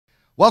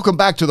Welcome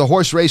back to the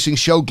Horse Racing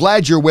Show.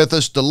 Glad you're with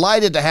us.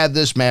 Delighted to have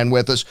this man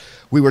with us.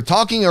 We were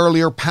talking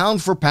earlier,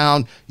 pound for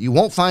pound, you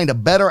won't find a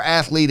better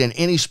athlete in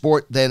any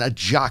sport than a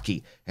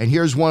jockey. And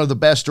here's one of the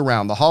best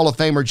around. The Hall of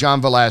Famer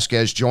John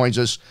Velazquez joins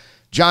us.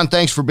 John,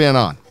 thanks for being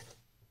on.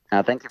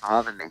 Thank you for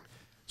having me.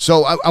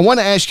 So I want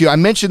to ask you, I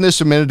mentioned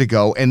this a minute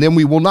ago, and then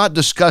we will not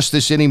discuss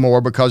this anymore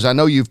because I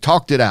know you've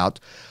talked it out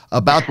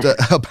about the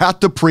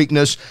about the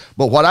Preakness.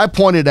 But what I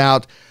pointed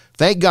out,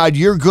 thank God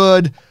you're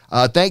good.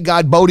 Thank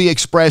God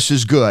Bodexpress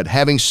is good.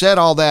 Having said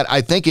all that,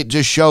 I think it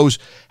just shows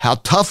how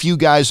tough you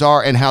guys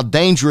are and how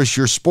dangerous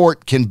your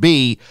sport can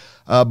be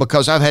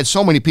because I've had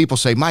so many people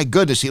say, my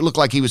goodness, he looked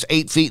like he was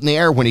 8 feet in the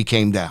air when he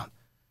came down.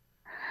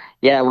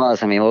 Yeah, it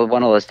was. I mean,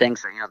 one of those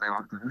things that, they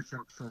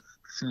were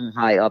so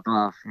high up,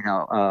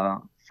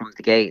 from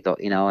the gate,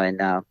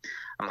 and I'm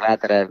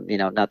glad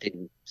that,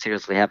 nothing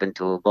seriously happened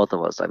to both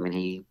of us. I mean,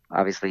 he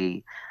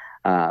obviously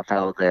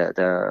fell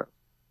the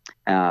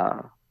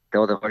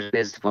other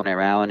horses went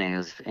around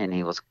and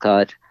he was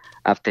cut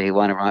after he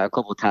went around a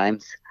couple of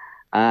times.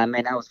 And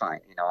I was fine.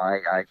 I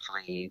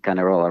actually kind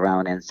of rolled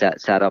around and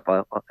sat up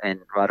and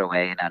right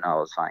away, and I know I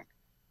was fine.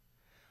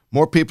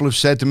 More people have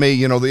said to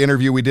me, the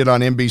interview we did on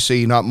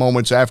NBC, not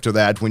moments after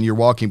that, when you're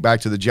walking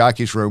back to the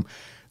jockey's room,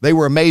 they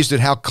were amazed at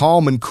how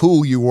calm and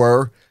cool you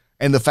were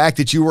and the fact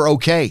that you were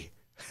okay.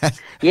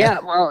 Yeah,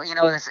 well,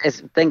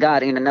 it's thank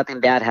God,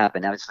 nothing bad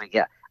happened. Obviously,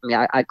 yeah. I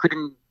mean, I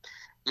couldn't,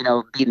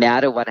 be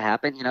mad at what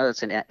happened.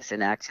 It's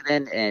an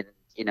accident, and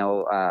we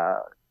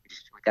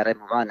got to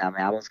move on. I mean,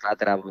 I was glad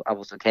that I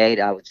was okay.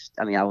 I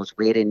was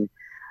waiting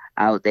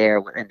out there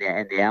in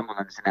the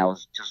ambulance, and I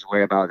was just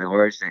worried about the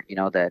horse,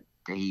 that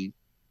he,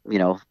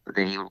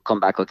 that he would come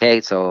back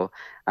okay. So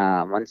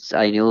once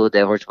I knew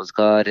the horse was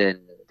good,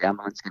 and the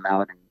ambulance came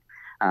out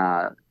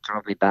and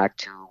drove me back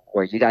to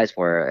where you guys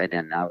were, and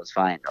then I was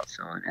fine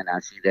also. And I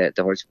see that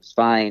the horse was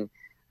fine.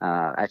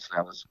 Actually,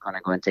 I was going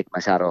to go and take my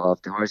saddle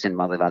off the horse, and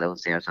Mother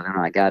was there. So then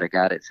I got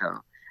it. So,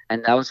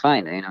 and that was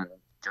fine.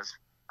 Just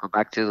go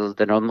back to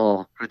the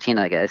normal routine,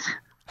 I guess.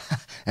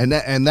 And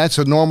that's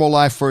a normal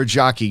life for a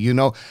jockey.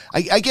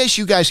 I guess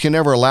you guys can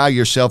never allow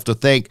yourself to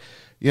think,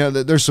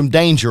 that there's some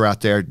danger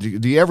out there.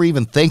 Do you ever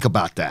even think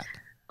about that?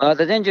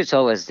 The danger's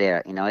always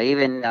there,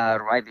 even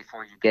right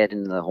before you get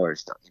into the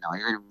horse, though,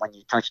 even when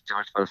you touch the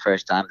horse for the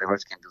first time, the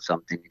horse can do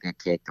something, you get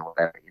kicked or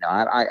whatever.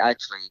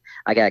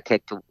 I got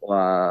kicked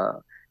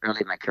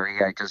early in my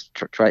career. I just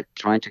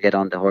trying to get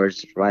on the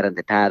horse right on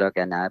the paddock,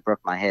 and I broke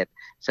my hip.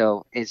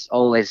 So it's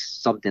always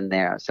something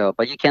there. So,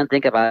 but you can't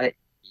think about it.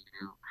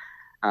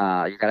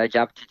 You got a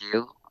job to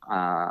do,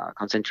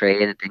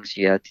 concentrate on the things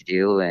you have to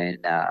do,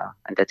 and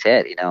that's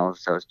it,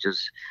 So it's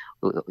just,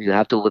 you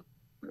have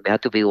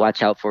to be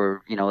watch out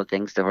for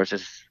things, the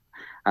horses,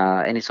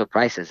 any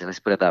surprises. Let's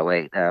put it that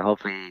way.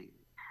 Hopefully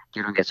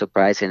you don't get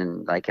surprised,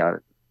 and like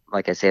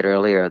I said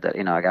earlier, that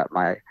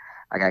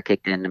I got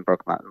kicked in and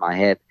broke my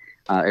hip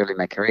early in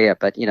my career.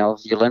 But you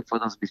learn from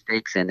those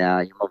mistakes, and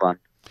you move on.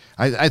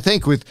 I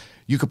think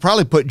you could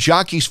probably put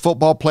jockeys,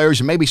 football players,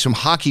 and maybe some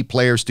hockey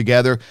players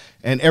together,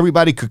 and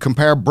everybody could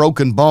compare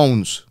broken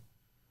bones.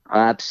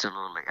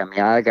 Absolutely. I mean,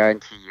 I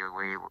guarantee you,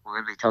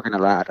 we'll be talking a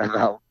lot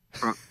about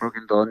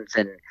broken bones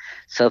and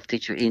soft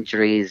tissue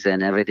injuries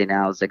and everything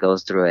else that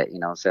goes through it.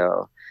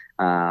 So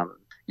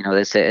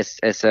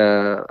it's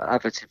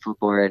obviously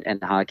football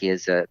and hockey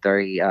is a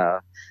very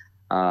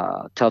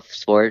tough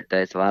sport.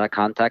 There's a lot of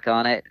contact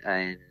on it,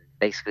 and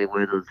basically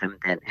we're the same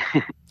thing.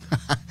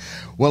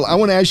 Well, I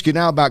want to ask you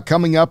now about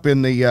coming up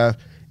in the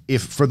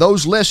if for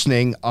those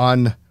listening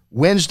on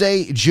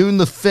Wednesday, June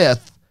the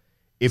 5th,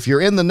 if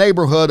you're in the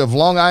neighborhood of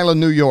Long Island,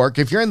 New York,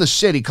 if you're in the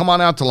city, come on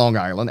out to Long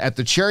Island at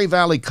the Cherry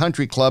Valley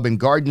Country Club in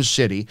Garden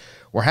City.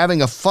 We're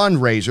having a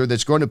fundraiser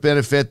that's going to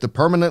benefit the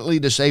Permanently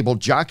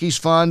Disabled Jockeys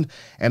Fund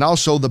and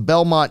also the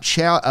Belmont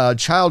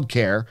Child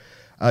Care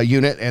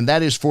Unit, and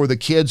that is for the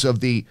kids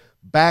of the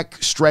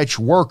backstretch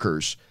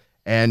workers.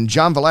 And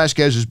John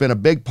Velazquez has been a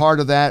big part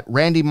of that.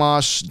 Randy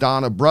Moss,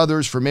 Donna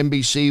Brothers from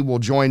NBC will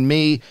join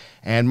me,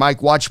 and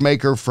Mike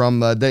Watchmaker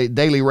from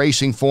Daily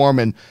Racing Form,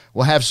 and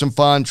we'll have some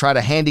fun, try to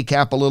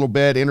handicap a little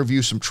bit,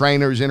 interview some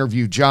trainers,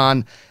 interview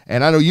John.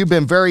 And I know you've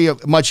been very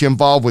much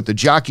involved with the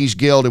Jockeys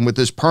Guild and with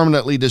this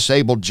Permanently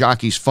Disabled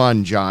Jockeys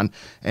Fund, John.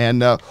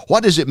 And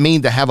what does it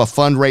mean to have a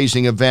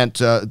fundraising event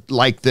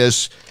like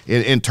this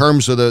in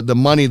terms of the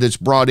money that's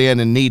brought in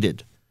and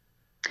needed?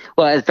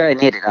 Well, it's very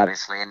needed,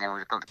 obviously, and then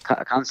we're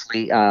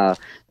constantly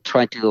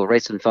trying to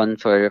raise some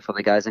funds for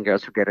the guys and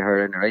girls who get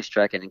hurt in the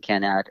racetrack and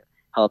cannot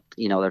help,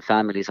 their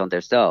families on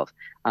their stuff.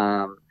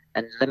 And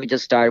let me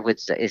just start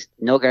with it's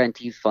no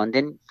guarantee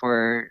funding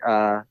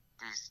for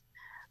these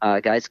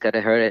guys got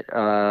hurt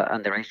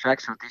on the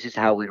racetrack. So this is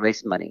how we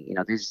raise money.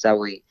 This is how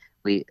we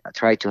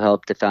try to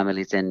help the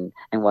families and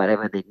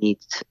whatever they need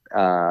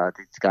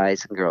these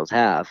guys and girls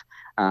have.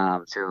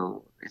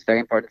 So it's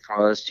very important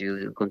for us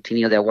to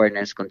continue the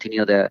awareness,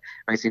 continue the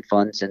raising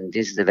funds, and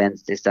these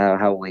events. This is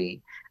how we,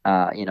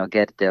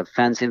 get the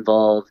fans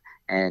involved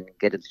and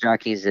get the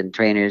jockeys and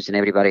trainers and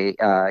everybody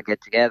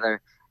get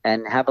together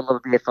and have a little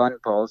bit of fun.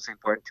 But also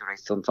important to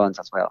raise some funds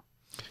as well.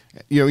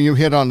 You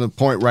hit on the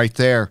point right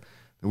there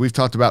that we've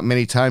talked about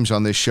many times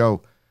on this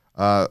show.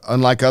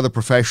 Unlike other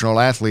professional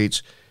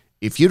athletes,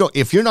 if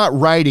you're not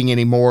riding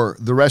anymore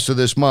the rest of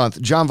this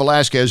month, John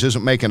Velazquez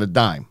isn't making a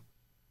dime.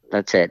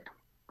 That's it.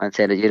 That's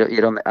it.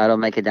 I don't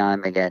make a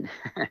dime again.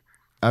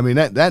 I mean,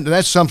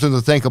 that's something to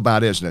think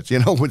about, isn't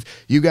it?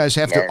 You guys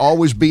have to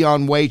always be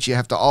on weight. You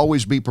have to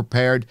always be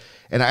prepared.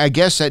 And I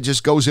guess that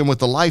just goes in with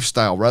the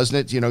lifestyle, doesn't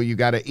it? You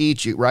got to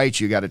eat right.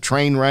 You got to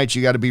train right.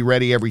 You got to be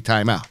ready every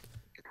time out.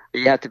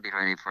 You have to be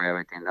ready for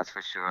everything. That's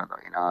for sure.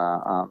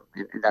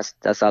 And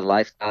that's our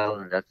lifestyle,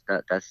 and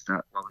that's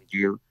what we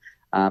do.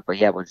 But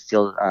yeah, we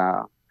still,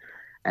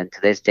 and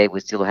to this day, we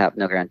still have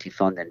no guarantee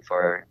funding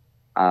for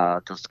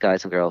those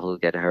guys and girls who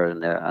get hurt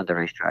on the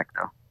racetrack,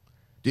 though.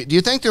 Do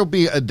you think there'll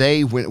be a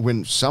day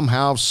when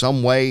somehow,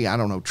 some way, I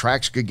don't know,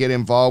 tracks could get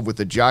involved with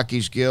the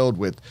Jockeys Guild,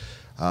 with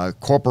a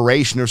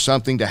corporation or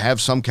something, to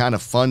have some kind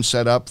of fund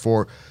set up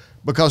for,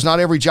 because not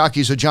every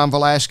jockey's a John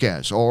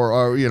Velazquez or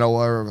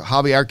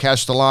Javier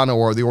Castellano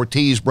or the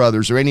Ortiz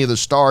brothers or any of the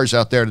stars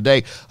out there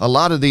today. A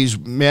lot of these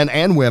men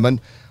and women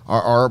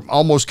are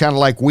almost kind of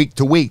like week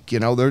to week. They're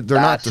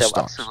not the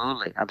stars.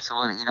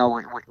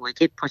 Absolutely. We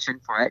keep pushing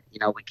for it.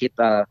 We keep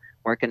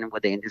working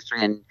with the industry,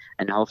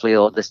 and hopefully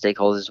all the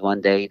stakeholders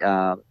one day,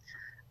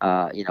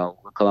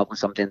 will come up with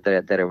something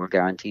that will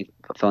guarantee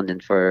funding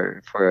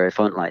for a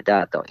fund like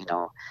that,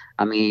 though.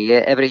 I mean,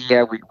 every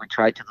year we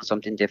try to do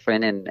something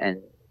different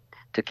and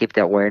to keep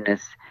the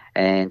awareness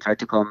and try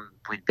to come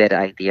with better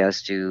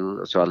ideas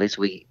so at least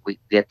we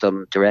get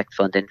some direct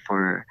funding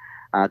for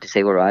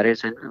disabled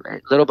riders. And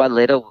little by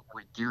little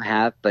we do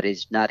have, but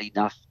it's not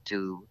enough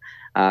to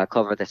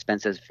cover the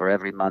expenses for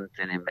every month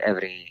and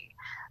every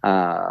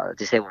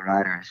disabled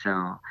rider.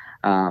 So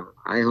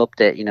I hope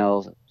that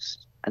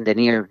in the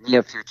near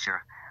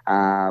future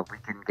we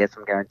can get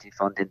some guaranteed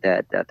funding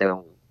that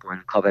will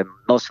cover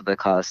most of the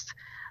costs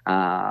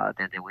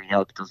that we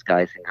help those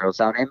guys and girls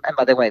out. And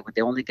by the way,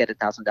 they only get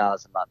 $1,000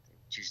 a month,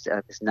 which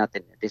is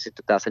nothing. This is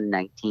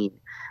 2019.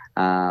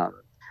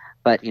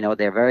 But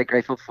they're very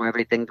grateful for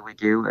everything that we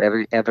do,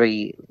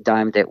 every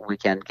dime that we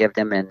can give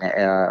them, and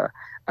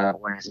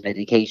whether it's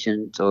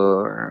medications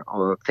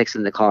or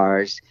fixing the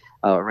cars,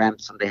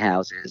 ramps on the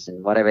houses,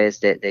 and whatever it is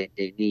that they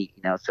need.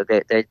 So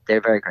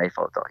they're very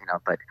grateful, though.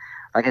 But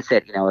like I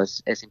said,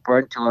 it's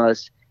important to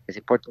us. It's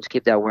important to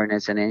keep that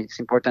awareness, and it's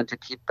important to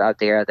keep out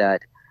there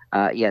that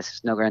yes,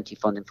 there's no guarantee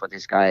funding for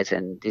these guys,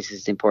 and this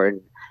is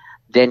important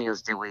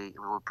venues that we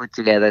will put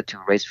together to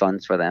raise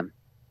funds for them.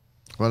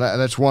 Well,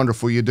 that's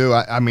wonderful. You do.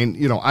 I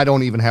mean, I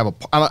don't even have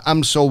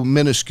I'm so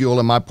minuscule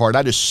in my part.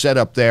 I just sit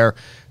up there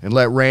and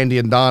let Randy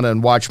and Donna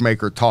and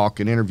Watchmaker talk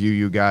and interview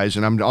you guys,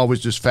 and I'm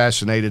always just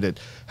fascinated at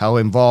how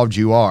involved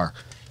you are.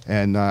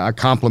 And I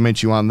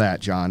compliment you on that,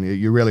 John.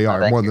 You really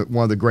are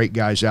one of the great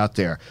guys out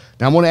there.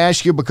 Now, I want to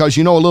ask you, because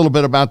you know a little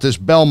bit about this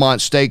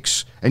Belmont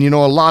Stakes, and you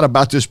know a lot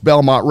about this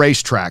Belmont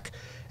racetrack,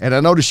 and I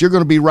noticed you're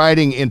going to be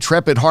riding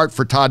Intrepid Heart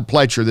for Todd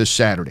Pletcher this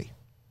Saturday.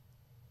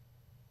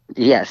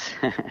 Yes.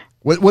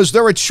 Was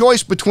there a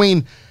choice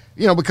between,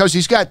 because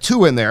he's got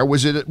two in there,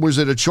 was it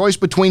a choice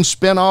between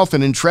Spinoff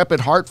and Intrepid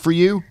Heart for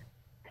you?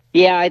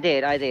 Yeah, I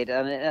did.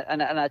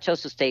 And I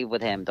chose to stay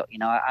with him, though.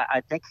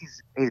 I think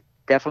he's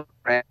definitely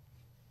ready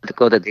to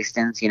go the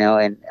distance, and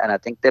I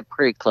think they're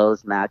pretty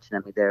close match. I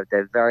mean,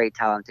 they're very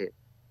talented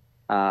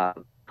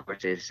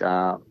horses.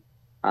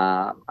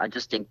 I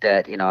just think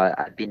that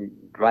I've been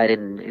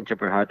riding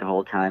Intrepid Heart the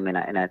whole time, and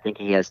I think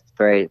he is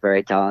very,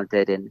 very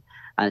talented, and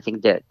I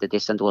think that the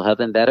distance will help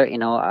him better.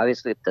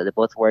 Obviously they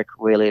both work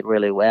really,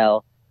 really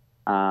well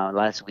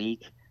last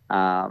week.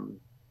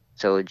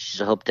 So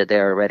just hope that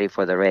they're ready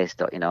for the race,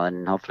 though,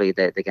 and hopefully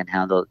they can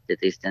handle the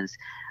distance.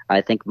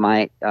 I think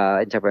my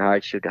Intrepid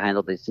Heart should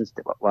handle the distance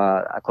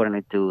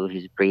according to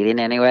his breeding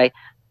anyway.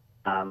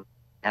 They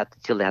have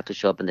to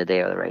show up in the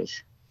day of the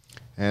race.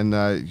 And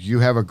you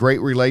have a great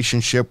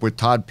relationship with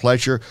Todd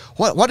Pletcher.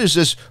 What has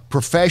this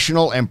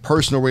professional and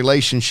personal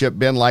relationship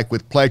been like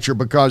with Pletcher?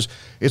 Because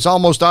it's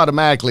almost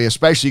automatically,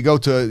 especially you go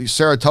to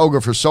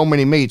Saratoga for so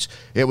many meets,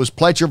 it was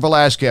Pletcher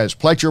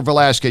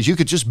Velazquez. You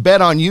could just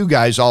bet on you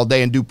guys all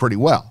day and do pretty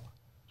well.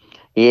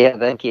 Yeah,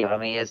 thank you. I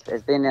mean, it's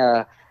been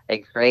a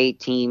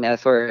great team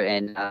effort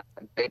and a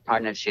great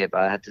partnership,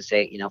 I have to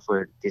say,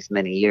 for this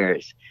many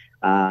years.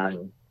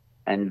 And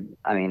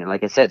I mean,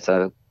 like I said,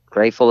 so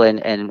grateful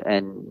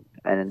and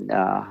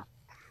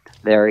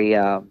very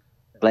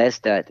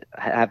blessed that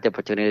I have the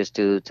opportunities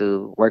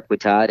to work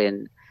with Todd,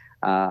 and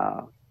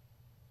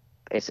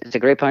it's a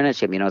great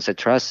partnership. It's a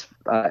trust,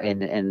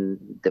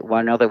 and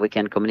one another. We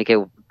can communicate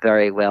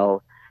very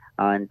well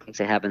on things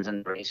that happens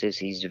in the races.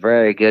 He's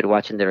very good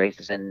watching the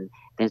races and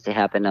things that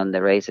happen on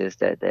the races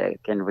that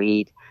can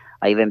read.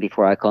 Even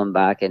before I come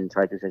back and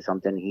try to say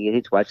something,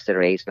 he's watched the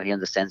race, so he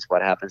understands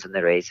what happens in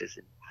the races.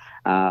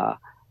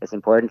 It's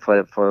important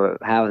for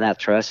having that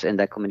trust and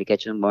that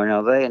communication with one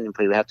another. And if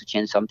we have to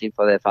change something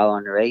for the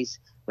following race,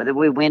 whether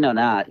we win or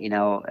not,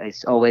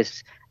 it's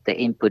always the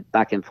input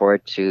back and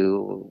forth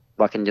to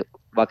what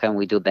can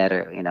we do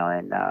better,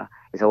 and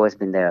it's always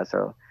been there.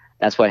 So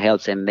that's what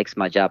helps and makes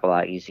my job a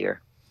lot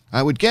easier.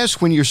 I would guess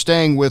when you're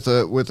staying with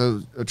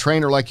a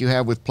trainer like you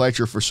have with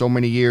Pletcher for so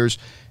many years,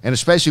 and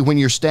especially when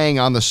you're staying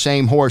on the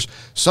same horse,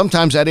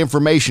 sometimes that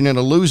information in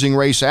a losing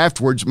race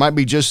afterwards might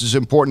be just as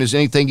important as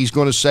anything he's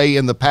going to say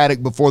in the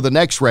paddock before the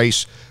next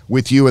race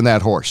with you and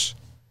that horse.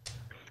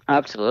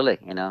 Absolutely,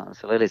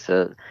 absolutely.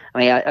 So, I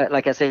mean,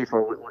 like I said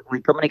before,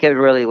 we communicate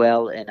really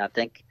well, and I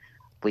think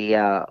we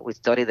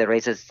study the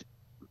races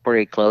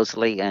pretty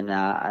closely, and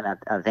I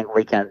think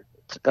we can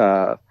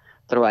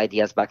throw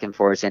ideas back and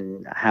forth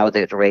and how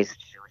the race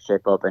should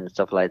shape up and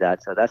stuff like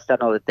that. So that's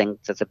another thing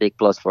that's a big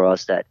plus for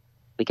us, that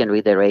we can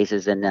read the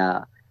races and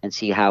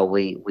see how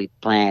we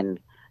plan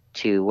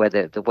to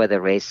whether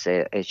the race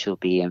it should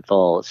be in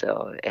full.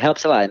 So it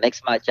helps a lot. It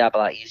makes my job a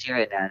lot easier,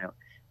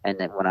 and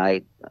then when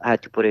I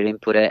had to put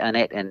input on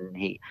it, and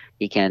he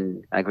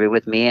can agree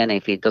with me, and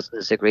if he doesn't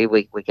disagree,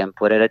 we can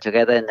put it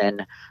together and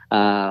then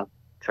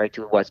try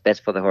to do what's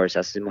best for the horse.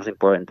 That's the most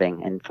important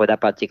thing, and for that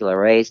particular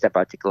race, that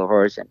particular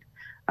horse. And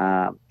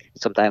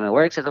sometimes it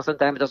works, and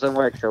sometimes it doesn't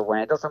work. So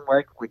when it doesn't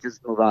work, we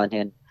just move on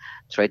and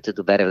try to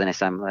do better the next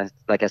time.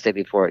 Like I said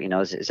before,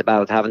 it's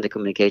about having the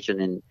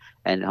communication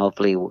and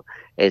hopefully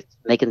it's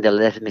making the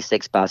less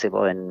mistakes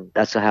possible. And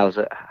that's how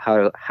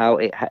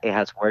it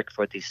has worked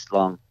for this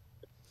long.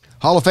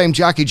 Hall of Fame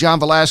jockey John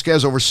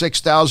Velazquez, over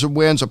 6,000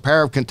 wins, a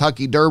pair of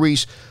Kentucky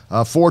Derbies,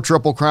 4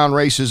 Triple Crown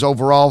races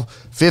overall,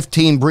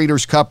 15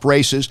 Breeders' Cup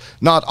races.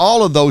 Not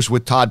all of those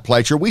with Todd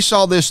Pletcher. We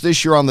saw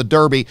this year on the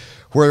Derby,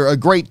 where a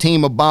great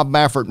team of Bob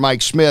Baffert,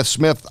 Mike Smith.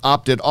 Smith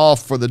opted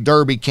off for the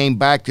Derby, came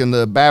back in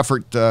the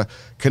Baffert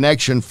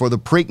connection for the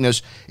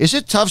Preakness. Is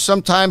it tough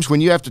sometimes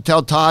when you have to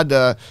tell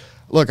Todd,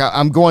 look,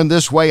 I'm going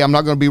this way, I'm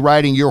not going to be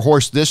riding your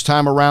horse this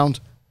time around?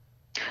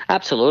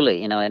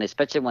 Absolutely, and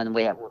especially when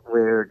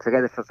we're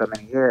together for so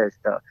many years.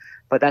 So,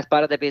 but that's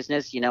part of the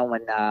business,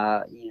 when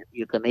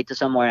you commit to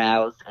somewhere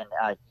else,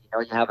 and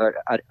you have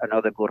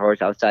another good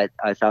horse outside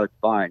the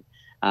barn.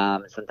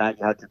 Sometimes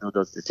you have to do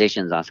those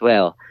decisions as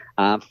well.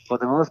 For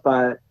the most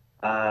part,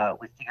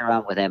 we stick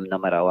around with him no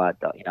matter what.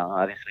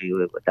 Obviously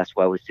that's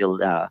why we're still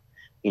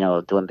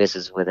doing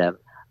business with him.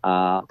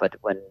 But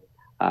when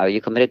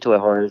you're committed to a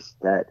horse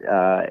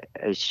that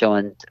is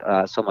showing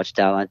so much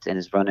talent and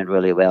is running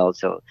really well.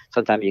 So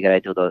sometimes you got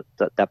to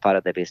do that part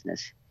of the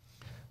business.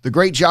 The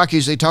great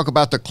jockeys, they talk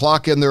about the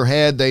clock in their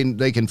head.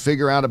 They can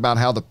figure out about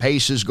how the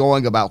pace is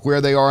going, about where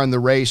they are in the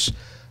race.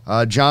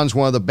 John's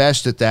one of the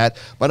best at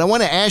that. But I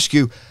want to ask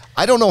you,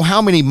 I don't know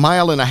how many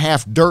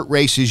mile-and-a-half dirt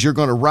races you're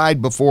going to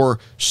ride before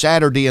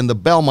Saturday in the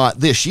Belmont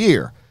this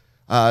year.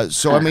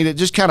 So, I mean, it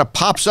just kind of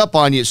pops up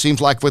on you, it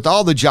seems like, with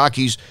all the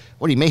jockeys.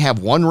 What, you may have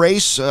one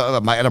race at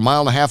a mile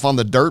and a half on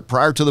the dirt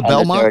prior to the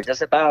Belmont?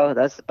 That's about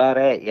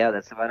it. Yeah,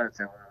 that's about it.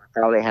 So we'll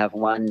probably have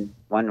one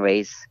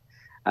race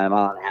a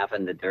mile and a half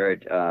in the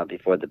dirt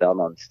before the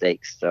Belmont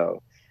Stakes.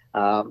 So,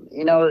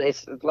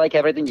 it's like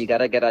everything. You got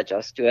to get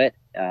adjust to it,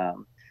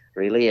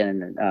 really.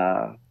 And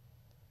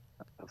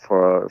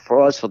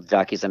for us, for the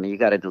jockeys, I mean, you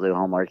got to do the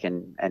homework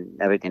and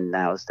everything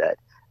now is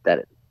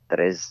that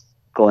is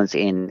going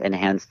in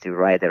hands to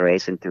ride the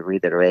race and to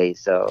read the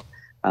race. So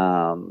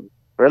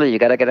really, you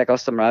got to get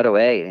accustomed right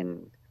away,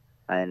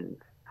 and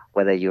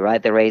whether you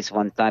ride the race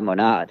one time or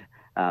not,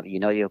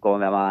 you're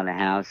going a mile and a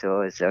half,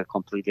 so it's a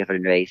completely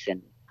different race,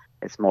 and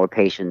it's more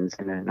patience,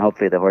 and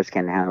hopefully the horse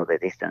can handle the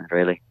distance,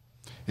 really.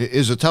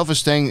 Is the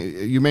toughest thing,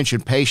 you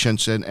mentioned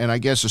patience, and I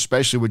guess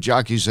especially with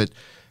jockeys that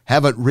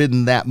haven't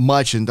ridden that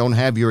much and don't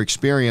have your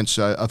experience.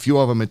 A few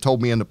of them had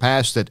told me in the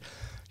past that,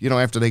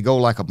 after they go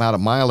like about a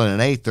mile and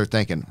an eighth, they're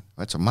thinking,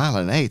 that's a mile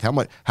and an eighth.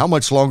 How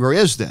much longer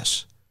is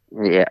this?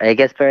 Yeah, it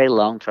gets very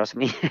long, trust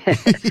me.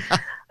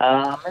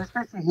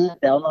 Especially here at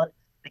Belmont,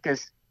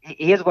 because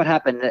here's what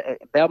happened.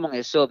 Belmont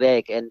is so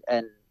big, and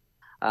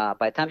by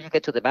the time you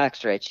get to the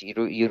backstretch,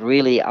 you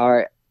really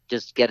are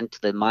just getting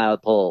to the mile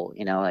pole,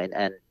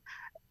 and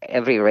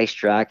every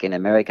racetrack in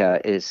America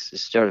is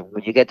started,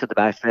 when you get to the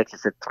backstretch,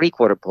 it's a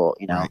 3/4 pole,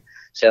 Right.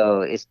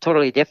 So it's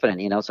totally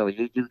different, So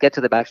you get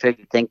to the backstretch,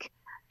 you think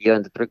you're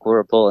in the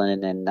 3/4 pole,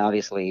 and then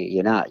obviously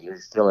you're not. You're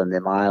still in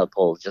the mile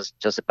pole,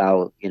 just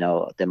about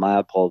the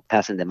mile pole,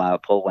 passing the mile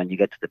pole when you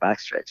get to the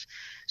backstretch.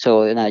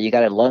 So you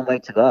got a long way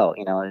to go.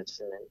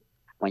 It's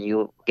when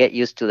you get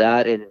used to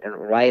that and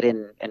right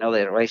in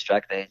another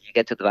racetrack, that you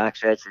get to the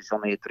backstretch, it's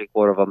only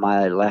 3/4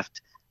 mile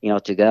left,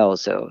 to go.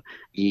 So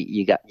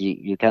you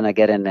kind of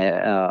get in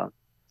a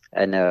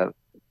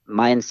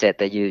mindset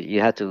that you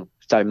have to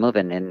start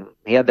moving. And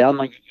here at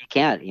Belmont, you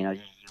can't. You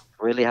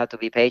really have to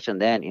be patient.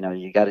 Then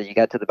you got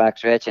to the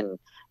backstretch, and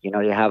you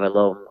have a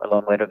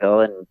long way to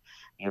go, and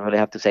you really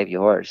have to save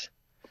your horse.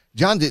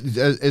 John,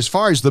 as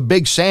far as the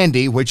Big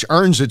Sandy, which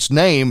earns its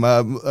name,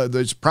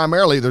 there's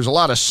a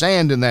lot of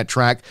sand in that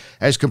track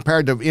as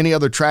compared to any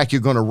other track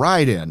you're going to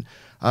ride in.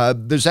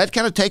 Does that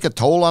kind of take a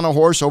toll on a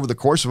horse over the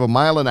course of a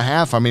mile and a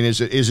half? I mean, is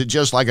it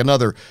just like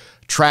another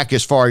track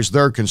as far as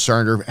they're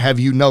concerned, or have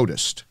you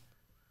noticed?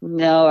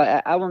 No,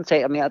 I wouldn't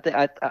say. I mean,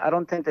 I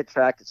don't think the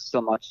track is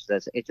so much.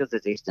 It's just the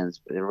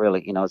distance.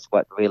 Really, it's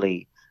what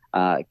really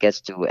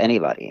gets to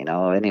anybody,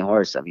 any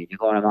horse. I mean, you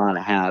go on a mile and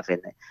a half,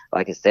 and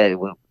like I said,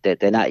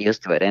 they're not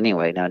used to it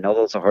anyway. Now, no,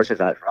 those are horses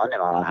that run a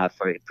mile and a half.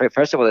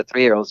 First of all, the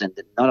 3-year-olds, and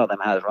none of them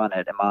has run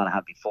it a mile and a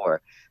half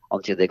before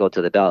until they go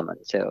to the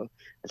Belmont. So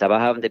it's about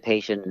having the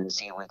patience and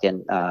see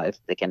if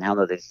they can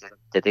handle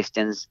the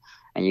distance.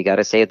 And you got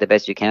to save the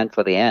best you can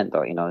for the end.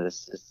 Or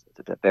it's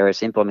very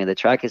simple. I mean, the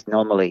track is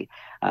normally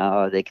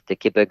they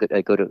keep a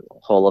good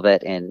hold of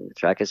it, and the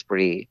track is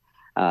pretty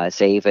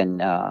safe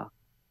and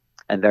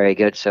very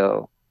good.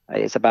 So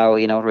it's about,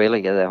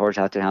 really the horse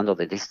how to handle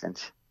the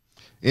distance.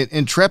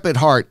 Intrepid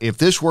Heart, if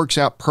this works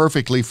out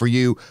perfectly for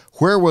you,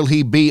 where will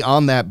he be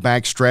on that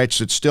back stretch?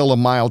 It's still a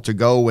mile to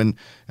go and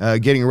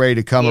getting ready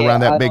to come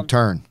around that big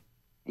turn.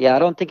 Yeah, I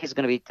don't think he's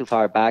going to be too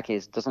far back.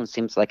 It doesn't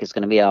seem like it's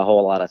going to be a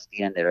whole lot of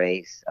speed in the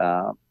race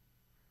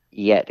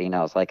yet.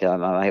 It's like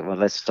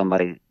unless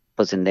somebody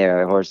puts in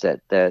there a horse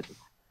that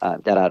I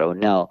don't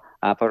know.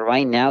 But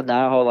right now,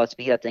 not a whole lot of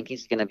speed. I think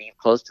he's going to be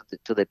close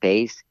to the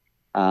pace.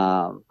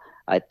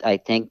 I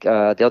think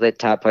the other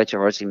Todd Pletcher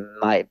horse, he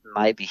might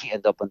be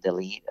end up on the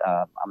lead.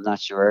 I'm not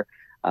sure.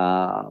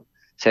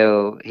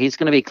 So he's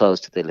going to be close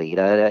to the lead.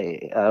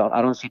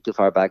 I don't see too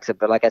far back.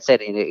 But like I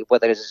said,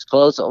 whether it's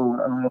close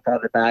or a little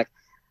farther back,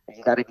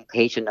 you got to be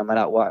patient no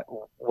matter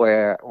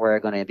where we're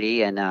going to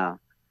be. And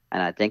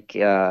I think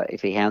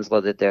if he handles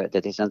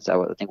the distance, I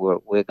think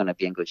we're going to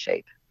be in good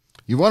shape.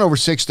 You won over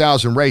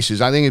 6,000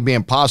 races. I think it'd be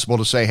impossible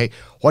to say, hey,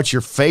 what's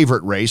your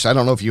favorite race? I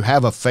don't know if you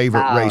have a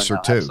favorite race or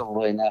two.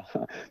 Absolutely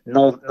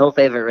no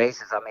favorite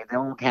races. I mean, they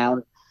don't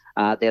count.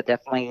 They're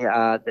definitely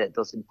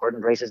those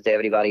important races that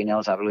everybody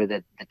knows. I believe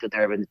that the 2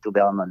 Derby and the 2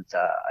 Belmont,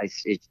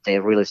 they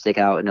really stick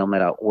out no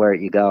matter where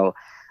you go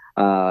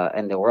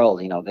in the world.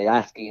 They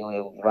ask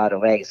you right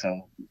away.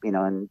 So,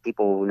 and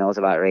people who knows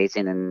about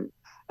racing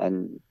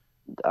and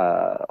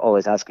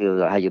always ask you,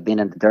 have you been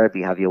in the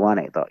Derby? Have you won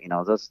it? But,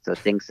 those are the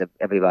things that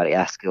everybody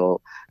asks you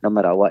no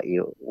matter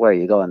where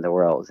you go in the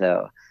world.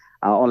 So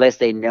unless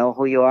they know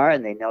who you are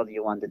and they know that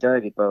you won the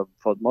Derby. But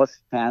for most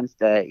fans,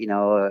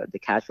 the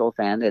casual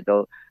fan,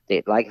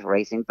 they like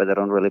racing, but they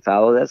don't really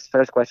follow this.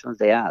 First questions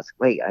they ask,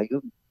 wait, are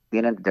you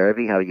been in the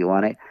Derby? Have you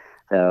won it?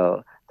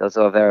 So those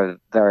are very,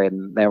 very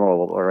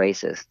memorable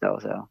races, though.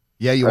 So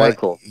yeah, very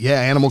cool.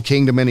 Yeah, Animal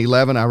Kingdom in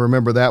 11. I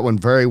remember that one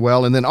very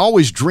well. And then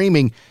Always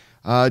Dreaming.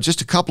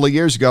 Just a couple of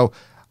years ago,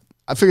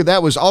 I figured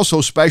that was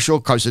also special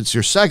because it's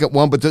your second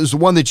one, but this is the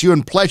one that you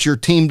and Pletcher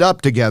teamed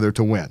up together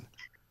to win.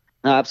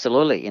 No,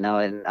 absolutely. And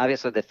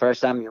obviously the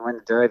first time you win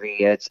the Derby,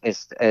 it's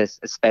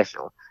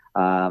special.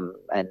 And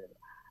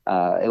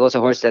it was a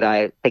horse that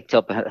I picked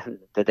up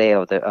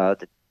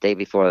the day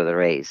before the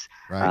race.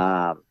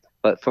 Right.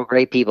 But for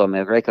great people, I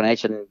mean, a great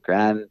connection,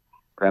 Graham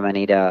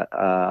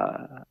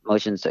Anita,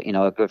 Motions,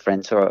 good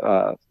friends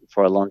for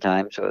a long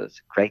time. So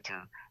it's great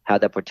to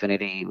had the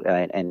opportunity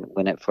and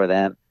win it for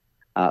them,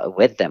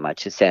 with them, I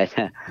should say.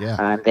 Yeah.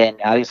 And then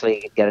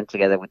obviously getting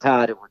together with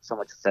Todd with so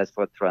much success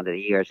throughout the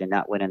years and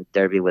not winning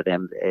Derby with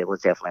him, it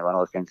was definitely one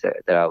of those things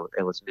that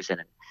I was missing.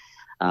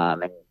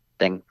 And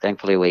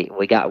thankfully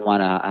we got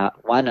one out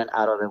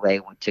of the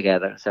way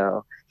together.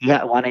 So he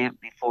had won it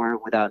before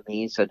without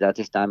me, so that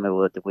this time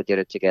we did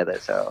it together.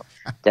 So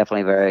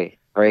definitely very,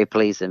 very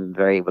pleased and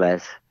very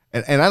blessed.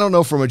 And I don't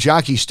know, from a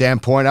jockey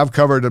standpoint, I've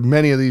covered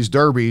many of these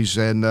derbies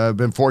and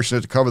been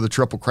fortunate to cover the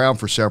Triple Crown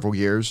for several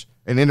years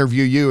and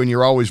interview you, and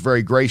you're always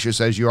very gracious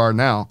as you are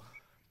now.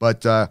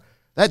 But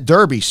that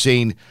derby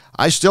scene,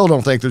 I still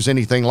don't think there's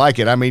anything like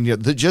it. I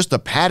mean, just the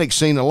paddock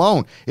scene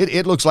alone,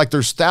 it looks like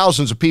there's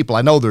thousands of people.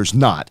 I know there's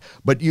not,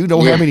 but you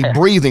don't have any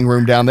breathing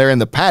room down there in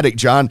the paddock,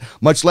 John,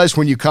 much less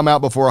when you come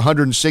out before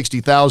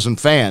 160,000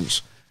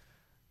 fans.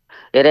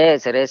 It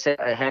is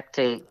a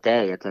hectic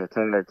day, to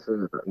tell the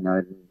truth,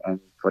 and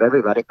for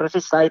everybody. But it's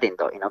exciting,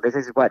 though. This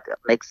is what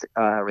makes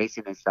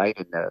racing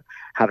exciting,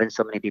 having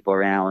so many people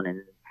around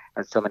and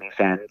so many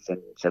fans and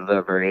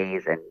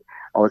celebrities and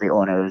all the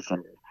owners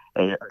and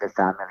the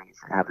families,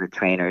 have the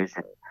trainers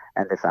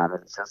and the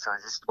families. So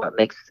this is what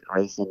makes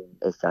racing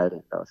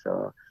exciting, though.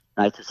 So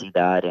nice to see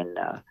that,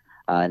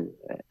 and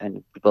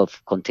people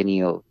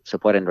continue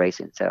supporting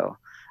racing. So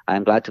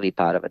I'm glad to be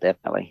part of it,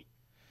 definitely.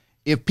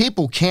 If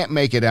people can't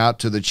make it out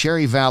to the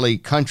Cherry Valley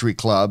Country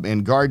Club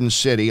in Garden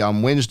City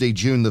on Wednesday,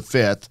 June the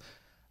 5th,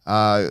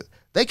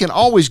 they can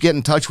always get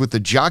in touch with the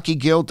Jockey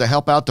Guild to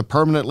help out the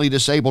permanently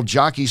disabled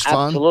Jockeys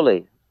Fund.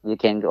 Absolutely. You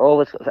can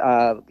always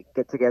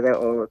get together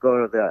or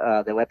go to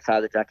the website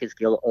of the Jockeys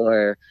Guild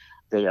or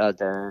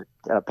the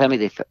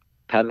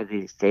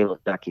permanently disabled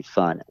Jockeys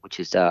Fund, which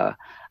is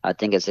I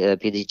think it's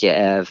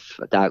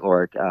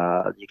pdjf.org.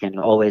 You can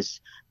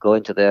always go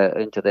into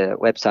the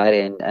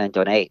website and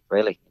donate.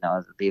 Really,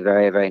 it'll be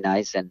very, very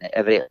nice, and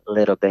every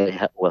little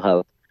bit will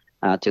help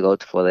to go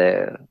for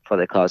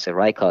the cause, the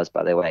right cause.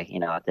 By the way,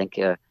 I think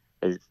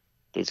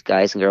these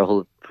guys and girls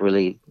who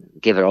really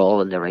give it all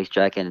in the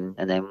racetrack, and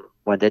then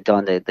when they're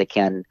done, they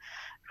can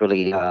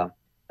really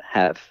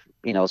have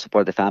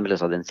support the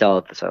families or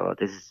themselves. So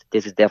this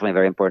is definitely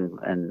very important,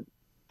 and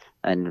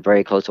and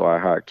very close to our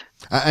heart.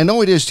 I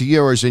know it is to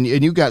yours, and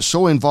you got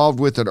so involved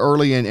with it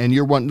early, and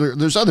you're one.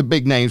 There's other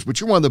big names, but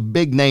you're one of the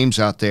big names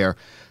out there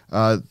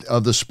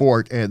of the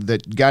sport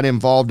that got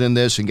involved in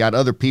this and got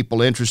other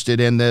people interested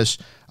in this.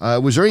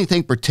 Was there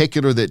anything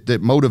particular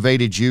that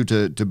motivated you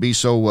to be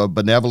so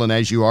benevolent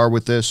as you are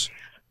with this?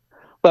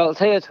 Well, I'll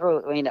tell you the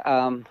truth. I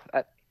mean,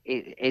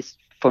 it's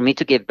for me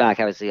to give back.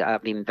 Obviously,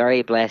 I've been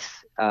very blessed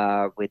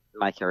with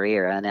my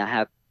career, and I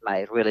have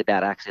my really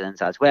bad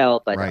accidents as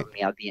well. But Right. I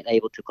mean, I've been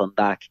able to come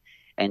back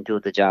and do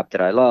the job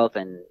that I love,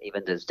 and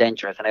even though it's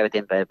dangerous and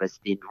everything, but it's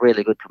been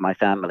really good to my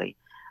family,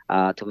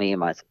 to me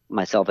and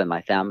myself and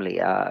my family.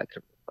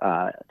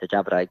 The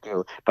job that I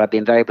do, but I've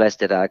been very blessed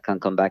that I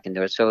can come back and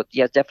do it. So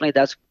yes, definitely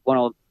that's one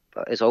of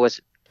it's always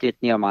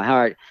near my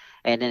heart.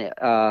 And then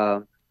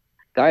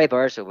Gary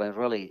Bursa was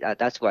really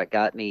that's what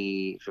got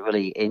me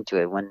really into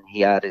it when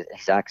he had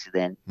his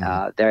accident.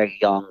 Very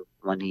young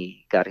when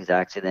he got his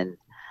accident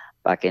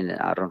back in,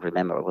 I don't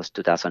remember, it was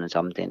 2000 and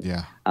something.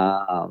 Yeah.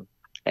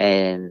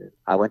 And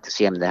I went to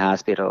see him in the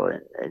hospital,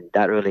 and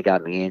that really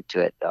got me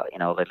into it. You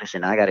know, like,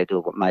 listen, I got to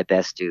do my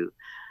best to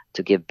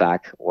give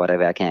back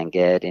whatever I can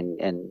get,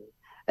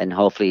 and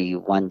hopefully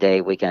one day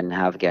we can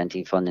have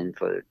guaranteed funding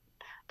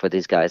for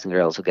these guys and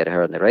girls who get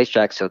hurt on the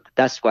racetrack. So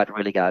that's what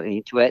really got me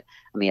into it.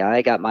 I mean,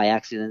 I got my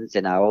accidents,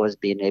 and I've always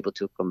been able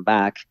to come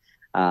back.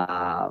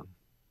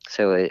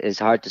 So it's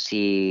hard to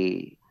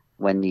see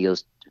when you're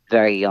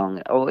very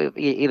young, or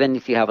even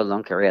if you have a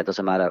long career, it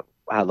doesn't matter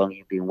how long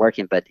you've been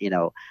working, but you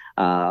know,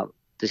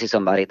 to see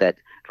somebody that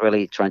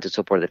really trying to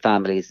support the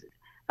families,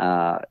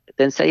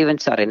 then say even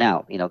starting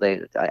out, you know,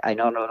 I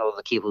know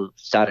the kid who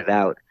started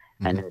out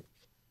and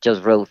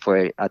just rode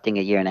for I think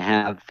a year and a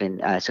half,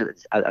 and I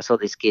saw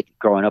this kid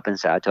growing up in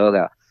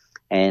Saratoga,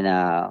 and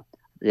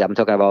I'm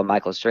talking about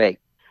Michael Strake,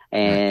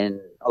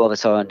 and all of a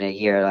sudden a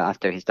year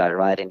after he started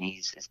riding,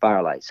 he's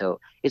paralyzed. So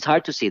it's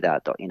hard to see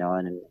that, though, you know,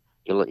 and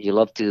you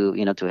love to,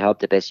 you know, to help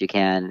the best you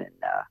can, and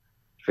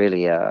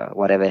really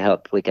whatever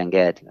help we can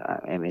get.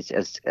 I mean,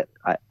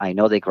 I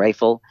know they're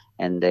grateful,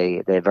 and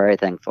they're very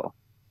thankful.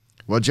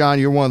 Well, John,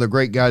 you're one of the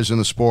great guys in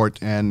the sport,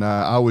 and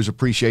I always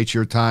appreciate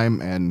your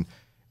time. And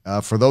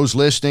for those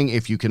listening,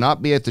 if you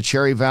cannot be at the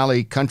Cherry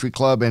Valley Country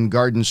Club in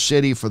Garden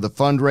City for the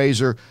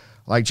fundraiser,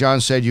 like John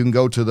said, you can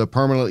go to the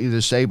Permanently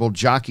Disabled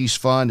Jockeys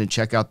Fund and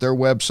check out their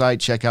website,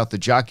 check out the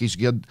Jockeys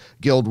Guild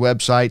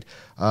website.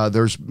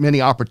 There's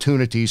many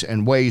opportunities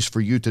and ways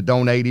for you to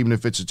donate, even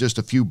if it's just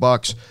a few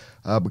bucks.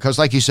 Because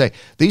like you say,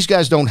 these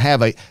guys don't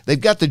have they've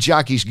got the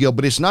Jockeys Guild,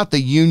 but it's not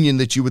the union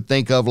that you would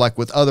think of like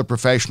with other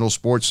professional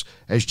sports,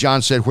 as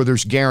John said, where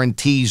there's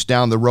guarantees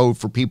down the road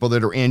for people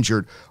that are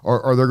injured,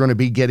 or they're going to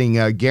be getting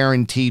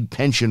guaranteed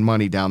pension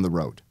money down the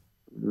road.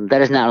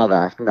 That is not all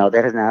that. No,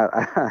 that is not.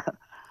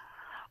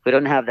 We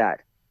don't have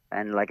that.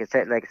 And like I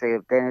said,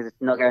 there's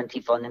no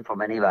guarantee funding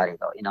from anybody,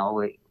 though. You know,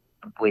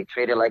 we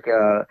treat it like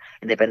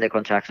independent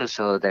contractors,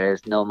 so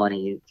there's no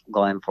money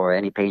going for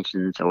any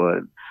pensions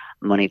or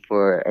money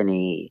for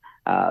any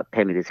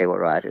permanent-disabled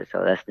riders.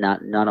 So that's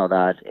none of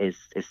that is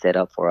set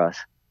up for us.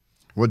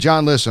 Well,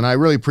 John, listen, I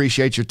really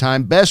appreciate your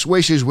time. Best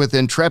wishes with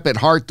Intrepid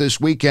Heart this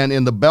weekend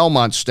in the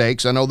Belmont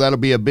Stakes. I know that'll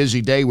be a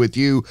busy day with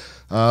you.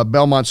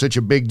 Belmont's such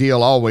a big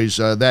deal always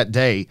that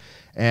day.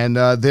 And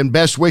then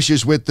best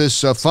wishes with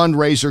this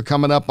fundraiser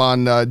coming up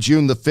on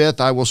June the 5th.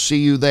 I will see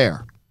you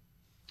there.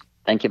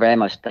 Thank you very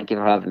much. Thank you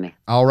for having me.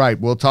 All right.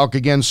 We'll talk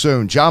again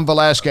soon. John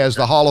Velazquez,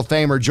 the Hall of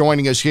Famer,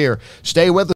 joining us here. Stay with us.